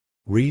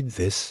Read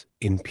this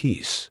in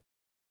peace.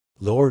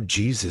 Lord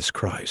Jesus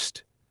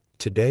Christ,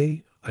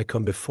 today I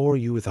come before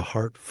you with a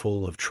heart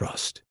full of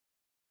trust,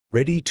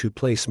 ready to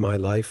place my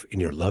life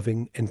in your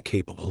loving and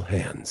capable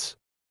hands.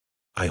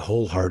 I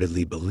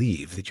wholeheartedly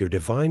believe that your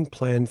divine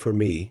plan for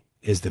me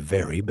is the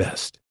very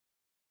best,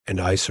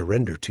 and I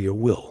surrender to your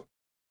will.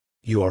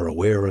 You are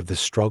aware of the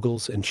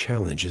struggles and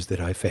challenges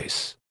that I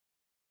face,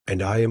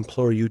 and I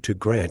implore you to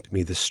grant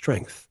me the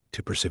strength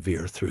to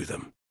persevere through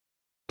them.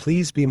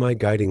 Please be my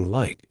guiding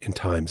light in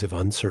times of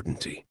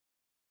uncertainty,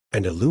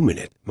 and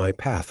illuminate my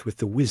path with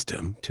the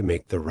wisdom to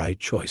make the right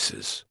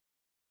choices.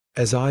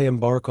 As I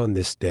embark on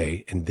this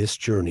day and this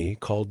journey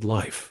called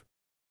life,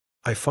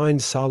 I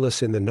find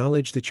solace in the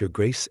knowledge that your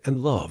grace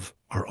and love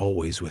are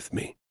always with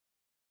me,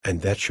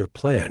 and that your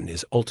plan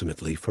is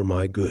ultimately for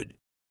my good.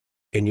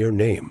 In your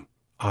name,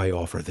 I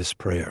offer this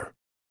prayer,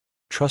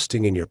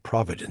 trusting in your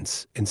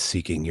providence and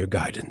seeking your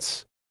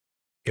guidance.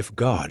 If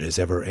God has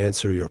ever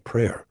answered your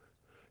prayer,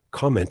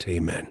 comment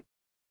Amen